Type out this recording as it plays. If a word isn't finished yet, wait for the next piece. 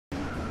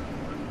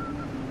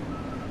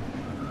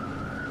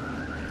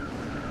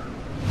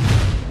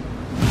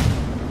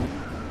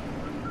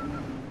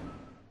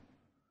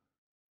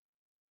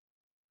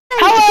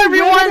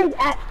everyone,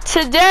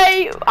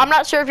 today, I'm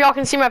not sure if y'all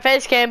can see my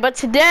face cam, but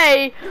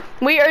today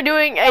we are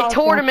doing a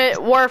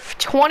tournament worth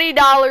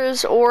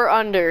 $20 or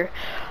under.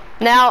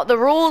 Now, the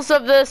rules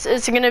of this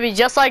is going to be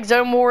just like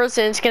Zone Wars,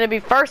 and it's going to be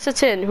first to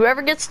 10.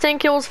 Whoever gets 10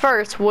 kills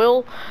first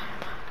will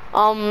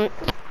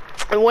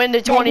win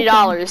the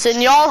 $20.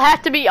 And y'all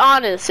have to be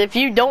honest. If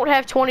you don't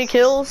have 20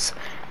 kills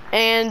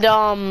and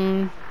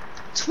 20?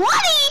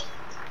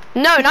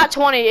 No, not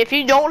 20. If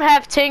you don't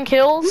have 10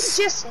 kills,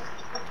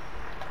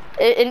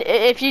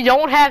 if you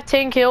don't have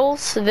 10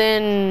 kills,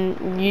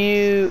 then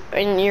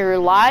you're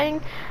lying.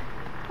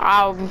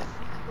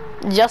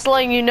 Just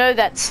letting you know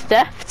that's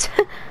theft.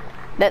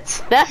 That's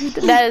theft.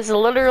 That is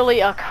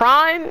literally a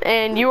crime,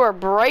 and you are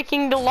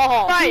breaking the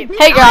law. Right.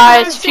 Hey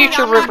guys,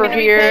 Future Ripper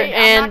here,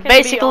 and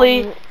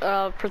basically,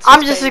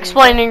 I'm just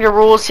explaining the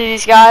rules to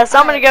these guys.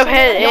 I'm gonna go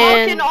ahead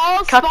and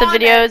cut the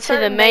video to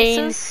the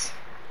main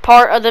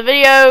part of the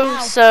video.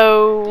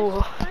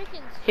 So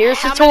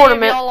here's the tournament. How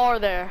many of y'all are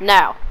there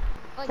now?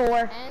 4.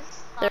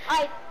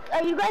 Alright,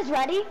 are you guys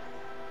ready?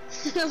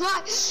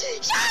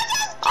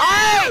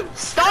 Alright,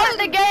 start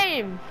the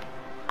game.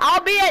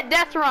 I'll be at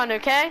Death Run,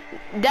 okay?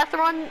 Death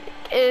Run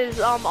is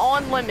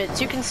on limits.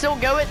 You can still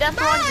go at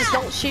Death Run, just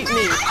don't shoot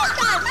me.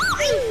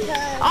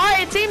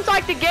 Alright, it seems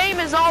like the game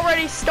has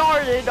already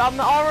started.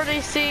 I'm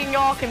already seeing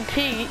y'all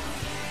compete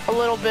a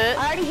little bit.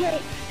 I already hit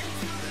it.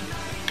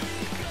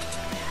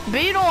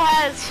 Beetle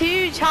has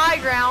huge high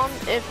ground,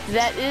 if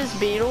that is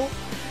Beetle.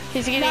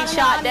 He's getting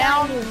shot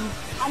down.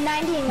 I'm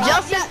 90.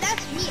 That's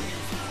me.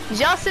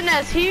 Justin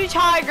has huge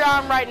high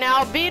ground right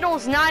now.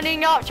 Beetle's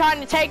 90ing up, trying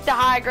to take the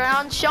high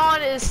ground.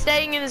 Sean is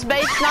staying in his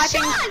base,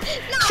 sniping.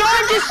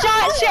 Sean just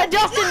shot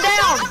Justin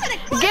down.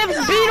 Gives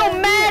Beetle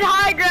mad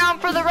high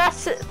ground for the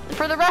rest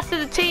of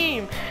the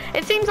team.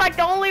 It seems like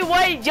the only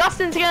way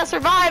Justin's gonna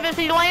survive if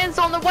he lands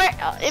on the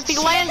if he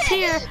lands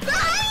here.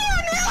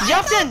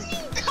 Justin.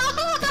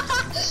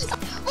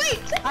 Wait.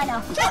 I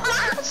know.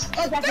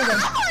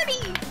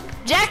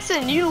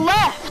 Jackson, you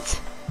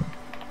left.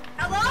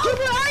 Hello? Dude,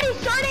 we're already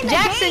starting the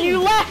Jackson, game. you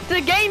left. The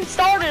game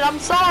started. I'm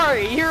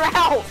sorry. You're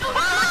out.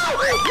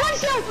 Oh, 1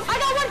 kill. I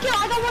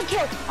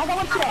got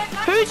one kill.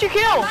 Who'd you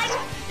kill?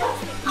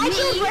 I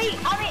killed Ray.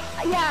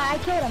 Yeah, I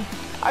killed him.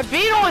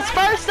 Beetle is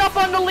first up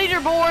on the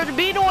leaderboard.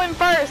 Beetle in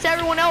first.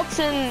 Everyone else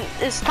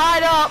is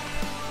tied up.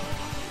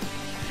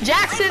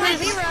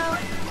 Jackson's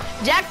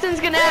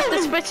gonna have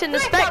to switch in the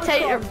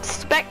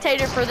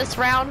spectator for this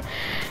round.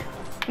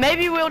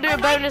 Maybe we'll do a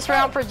bonus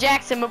round for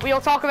Jackson, but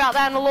we'll talk about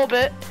that in a little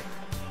bit.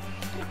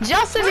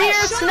 Justin here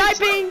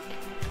sniping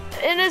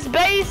in his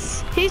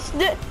base. He's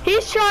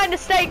trying to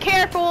stay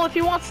careful if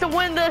he wants to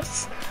win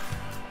this.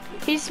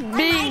 He's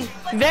being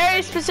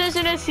very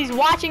specious. He's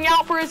watching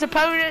out for his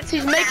opponents.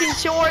 He's making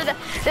sure that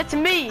that's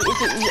me.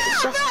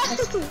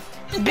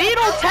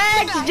 Beetle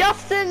tags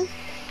Justin.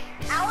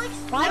 Alex,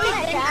 I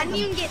didn't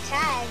even get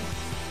tagged.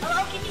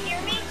 Hello, can you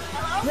hear me?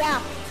 Hello? Yeah.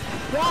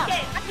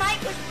 Okay, my mic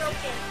was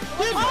broken.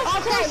 Dude,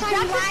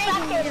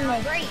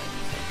 Great.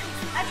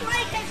 That's why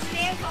I can't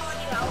stand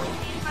calling you Alex.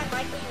 My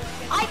mic was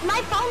broken.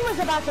 My phone was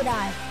about to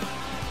die.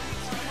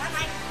 My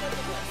mic was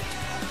broken.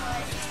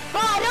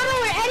 Bro, I don't know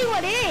where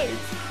anyone is.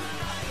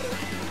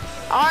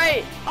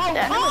 Alright.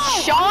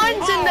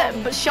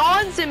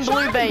 Sean's in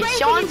blue base.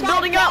 Sean's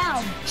building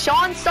up.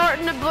 Sean's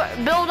starting to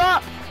build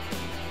up.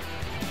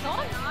 No,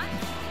 I'm not.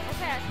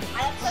 Okay.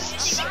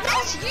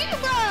 That's you,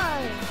 bro.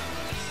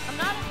 I'm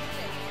not.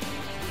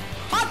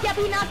 Oh, yep,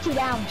 he knocked you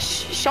down.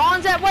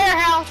 Sean's at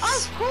warehouse.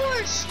 Of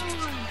course,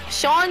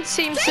 Sean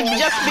seems to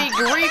just be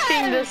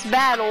griefing this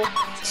battle.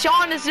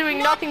 Sean is doing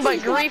nothing but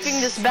griefing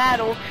this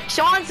battle.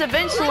 Sean's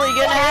eventually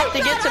gonna have to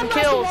get some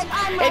kills.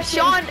 If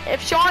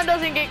Sean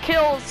doesn't get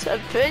kills,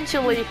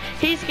 eventually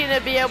he's gonna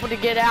be able to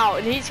get out,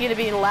 and he's gonna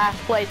be in last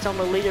place on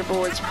the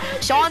leaderboards.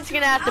 Sean's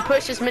gonna have to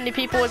push as many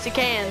people as he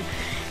can.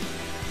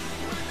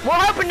 We're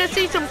hoping to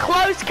see some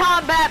close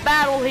combat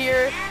battle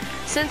here,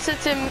 since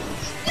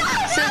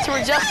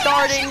we're just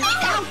starting.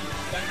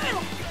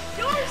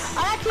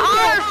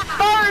 Our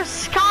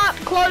first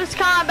close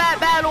combat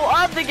battle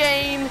of the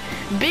game.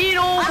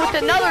 Beetle with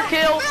another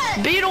kill.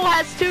 Beetle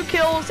has 2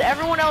 kills.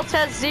 Everyone else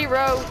has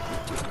 0.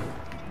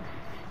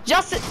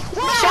 Justin.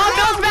 Sean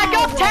goes back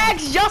up.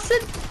 Tags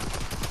Justin.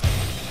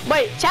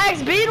 Wait,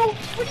 tags Beetle.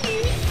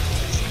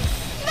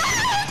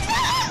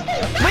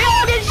 We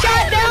all get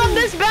shot down.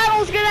 This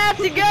battle's gonna have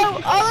to go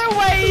other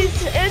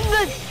ways in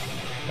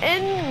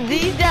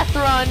the Death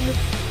Run.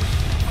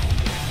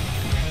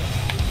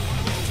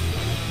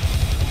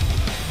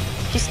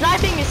 He's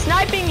sniping,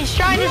 he's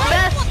trying his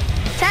best.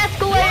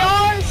 Tactical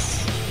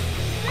ARs.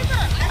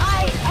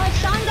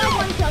 Sean got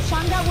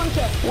one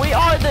kill. We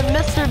are the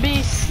Mr.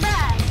 Beast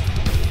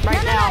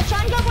right now.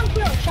 Sean got one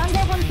kill.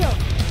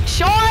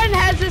 Sean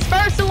has his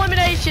first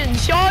elimination.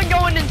 Sean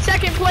going in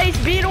second place,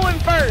 Beetle in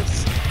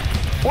first.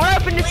 We're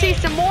hoping to see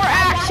some more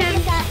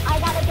action. I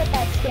gotta get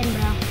that skin,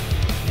 bro.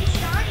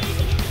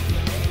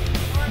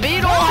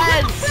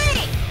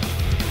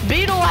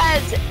 Beetle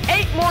has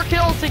 8 more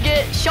kills to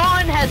get.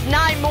 Sean has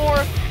 9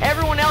 more.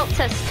 Everyone else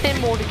has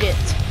 10 more to get.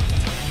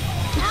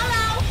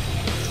 Hello.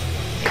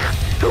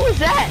 Who was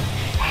that?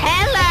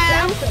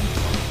 Hello.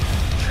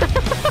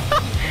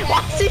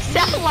 Why does he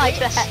sound like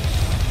that?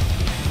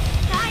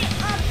 Hi,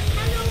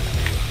 hello.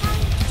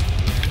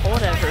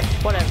 Whatever.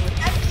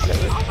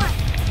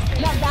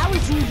 No, that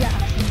was you,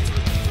 Jackson.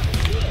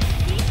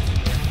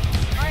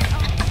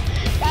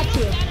 That's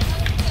you.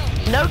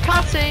 No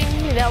cussing.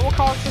 That will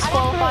cause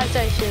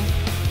disqualification.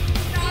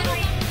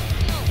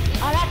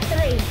 I got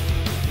 3.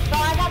 No,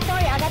 I got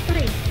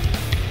 3.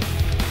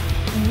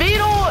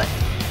 Beetle.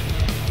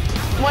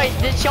 Wait,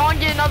 did Sean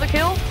get another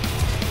kill?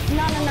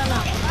 No.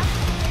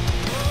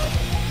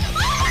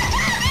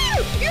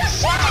 You're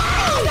shit!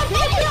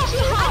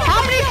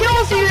 How many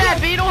kills do you have,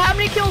 Beetle? How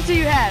many kills do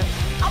you have?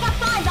 I got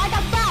 5.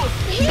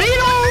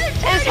 Beetle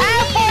is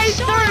halfway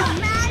through.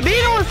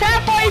 Beetle is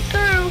halfway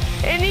through,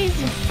 and he's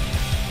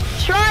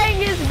trying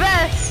his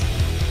best.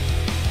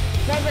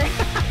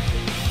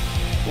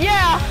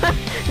 Yeah,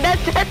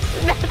 that's.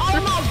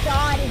 Oh my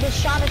god, he just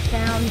shot us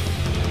down.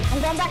 I'm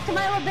going back to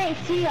my little base.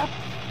 See ya.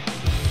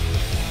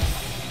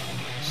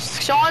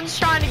 Sean's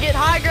trying to get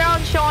high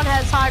ground. Sean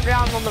has high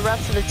ground on the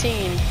rest of the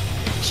team.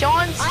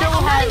 Sean still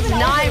I'm not has even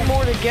 9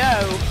 more to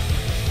go.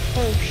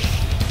 Oh shit.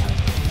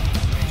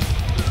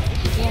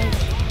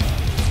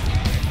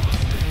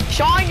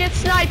 Sean gets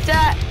sniped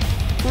at.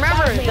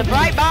 Remember, the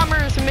bright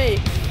bomber is me.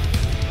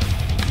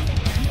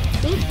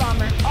 Beast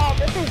bomber. Oh,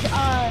 this is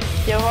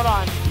Yo, hold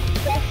on.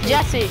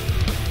 Jesse.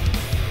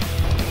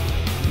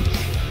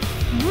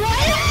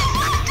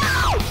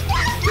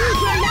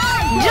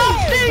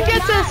 Justin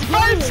gets his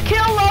first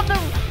kill of the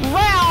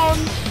round.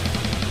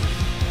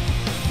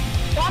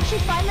 We actually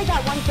finally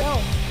got 1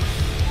 kill.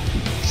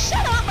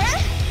 Shut up, man.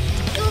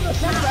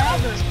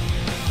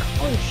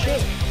 Oh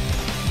shit.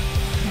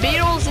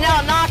 Beetle's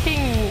now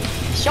knocking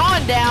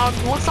Sean down.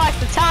 Looks like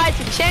the tides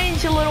have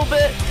changed a little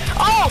bit.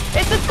 Oh,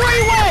 it's a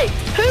 3-way.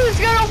 Who's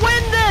gonna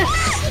win this?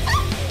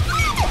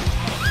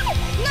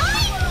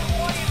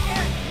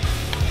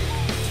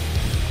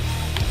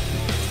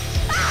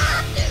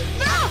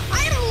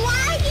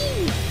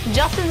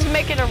 Justin's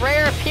making a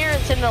rare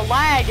appearance in the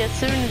lag as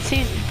soon as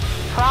he's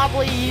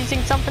probably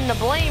using something to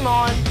blame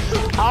on.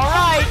 All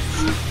right.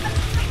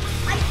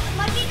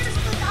 My fingers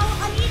clicked.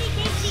 I'm eating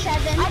game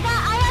 7. I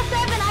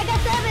got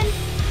 7.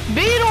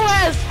 Beetle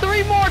has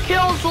 3 more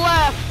kills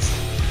left.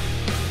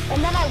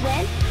 And then I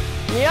win?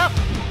 Yep.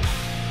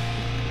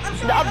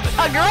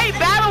 A great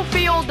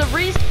battlefield to My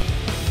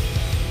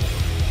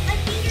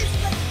fingers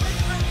clicked.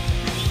 I'm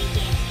eating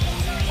game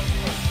 7.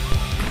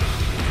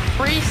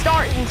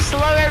 restart and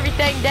slow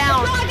everything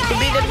down to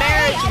be the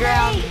marriage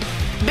ground.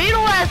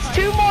 Beetle has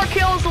 2 more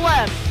kills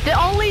left. The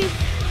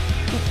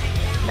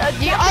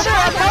other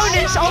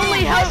opponent's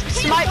only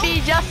hopes might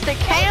be just a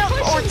camp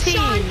or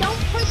team. Don't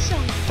push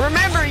him.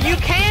 Remember, you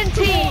can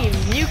team.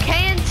 You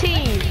can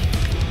team.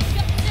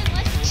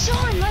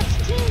 Sean,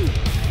 let's team.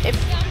 If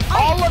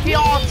all of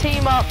y'all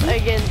team up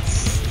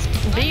against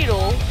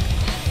Beetle,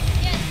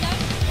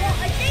 Well,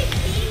 I say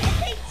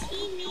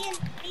team.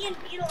 Me and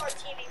Beetle are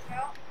teaming,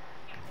 bro.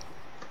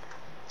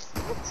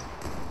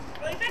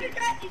 Well, you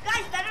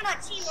guys better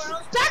not team or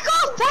else. Back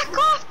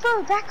off,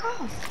 bro, back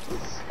off.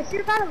 If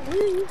you're about to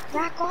lose,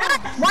 back off.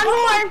 One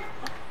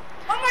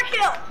more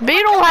kill.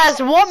 Beetle has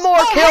 1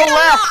 more kill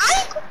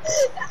left.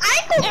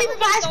 I go for the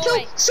last kill.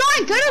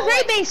 Sean, go to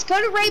Ray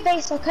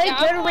Base, okay? Yeah,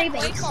 Go to I'm Ray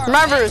going Base. way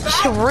Remember,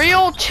 it's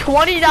real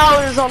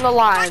 $20 on the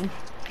line.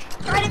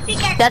 Try to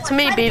pickaxe. That's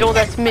me, Beetle,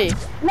 that's me.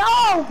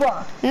 No!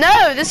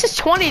 No, this is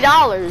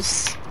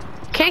 $20.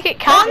 Can't get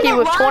cocky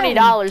with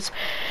 $20.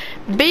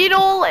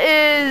 Beetle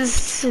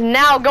is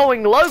now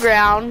going low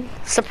ground,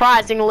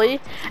 surprisingly,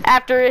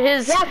 after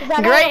his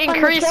great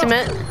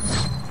increasement.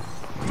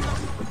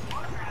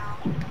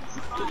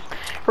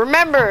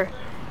 Remember,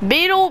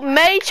 Beetle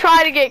may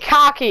try to get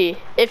cocky.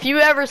 If you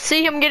ever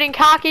see him getting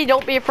cocky,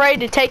 don't be afraid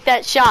to take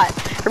that shot.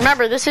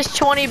 Remember, this is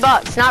 $20,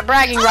 not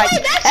bragging rights.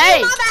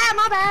 Hey!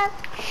 My bad.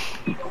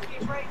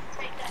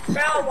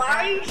 Bro, why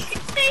are you shooting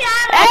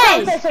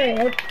Hey!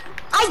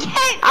 I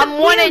can't. I'm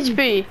 1 HP.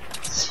 Wait,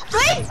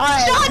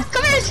 Sean,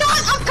 come here,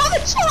 Sean. I'm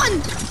coming,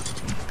 Sean.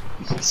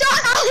 Sean,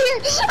 I'm here,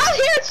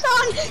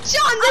 Sean.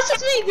 Sean,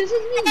 this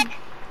is me.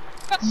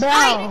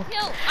 Bro.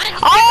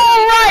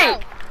 Alright!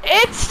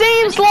 It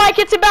seems like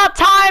it's about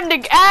time to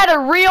add a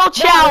real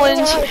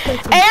challenge.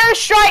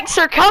 Airstrikes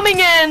are coming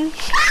in.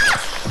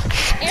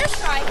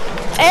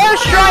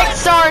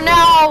 Airstrikes are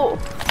now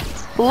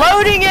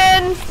loading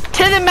in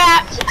to the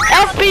map.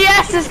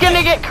 FPS is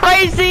gonna get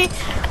crazy.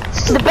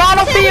 The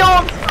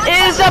battlefield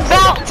is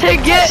about to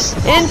get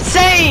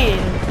insane.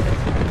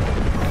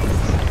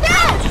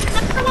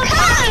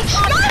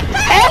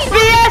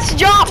 FPS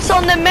drops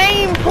on the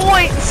main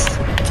points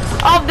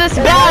of this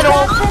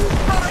battle.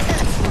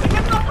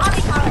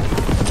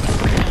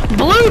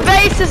 Blue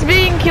base is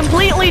being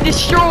completely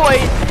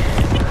destroyed.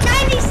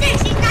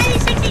 96, he's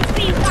 96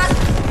 HP, you got him.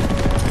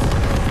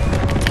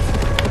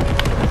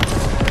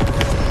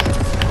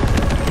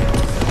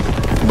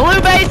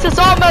 Blue base is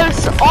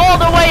almost all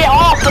the way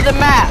off of the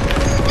map.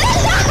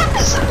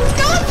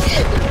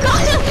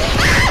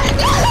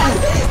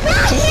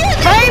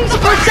 Frames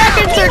Super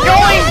seconds are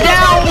going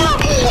down.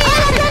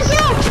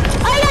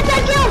 I got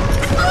that kill.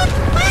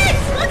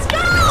 Let's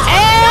go.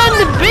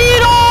 And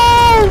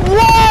Beetle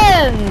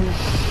wins.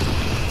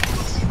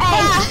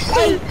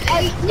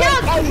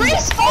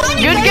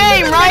 Good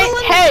game, right?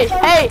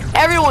 Hey,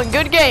 everyone,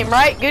 good game,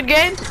 right? Good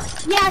game?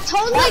 Yeah,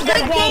 totally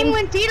good game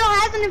when Beetle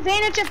has an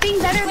advantage of being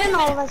better than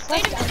all of us.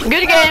 Let's go.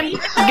 Good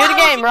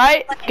game,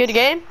 right? Good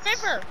game?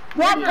 Pepper.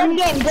 Yeah, good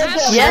game, good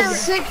game.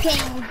 Yes. Good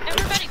game.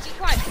 Everybody, be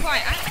quiet, be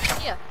quiet. I have an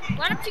idea.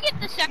 Why don't you get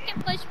the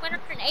second place winner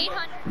an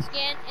 800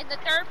 skin and the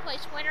third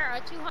place winner a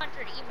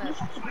 200 emote?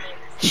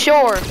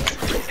 Sure.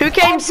 Who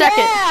came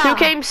second? Who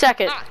came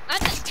second? I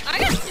got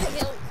 2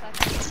 kills.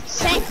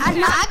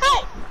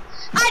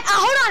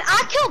 Hold on,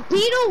 I killed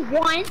Beetle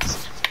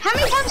once. How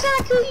many times did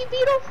I kill you,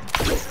 Beetle?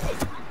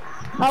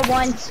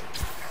 Once.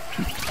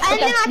 And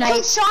then I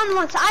killed Sean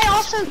once. I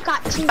also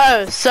got 2.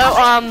 Oh, so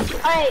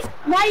Alright,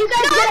 now you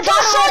guys I get a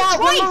killed Sean battle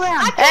twice. royale.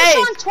 I Hey.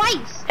 killed Sean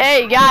twice.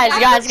 Hey,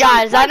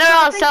 guys. I know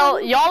I'll sell.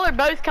 Y'all are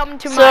both coming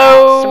to my house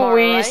So tomorrow,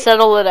 we right?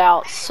 settle it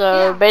out.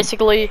 So Yeah.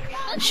 basically,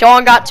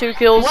 Sean got 2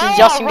 kills and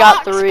Justin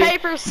got 3.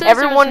 paper, scissors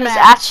Everyone is match.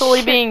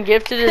 actually being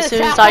gifted as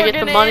soon as I get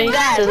the money,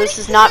 so this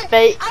is not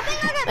fake. I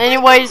think I got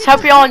Anyways,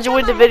 hope y'all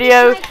enjoyed the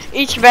video.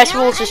 Eat your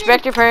vegetables,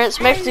 respect your parents,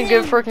 make some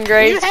good freaking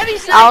grades.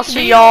 I'll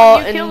see y'all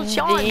in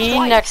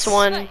the next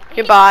one.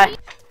 Goodbye.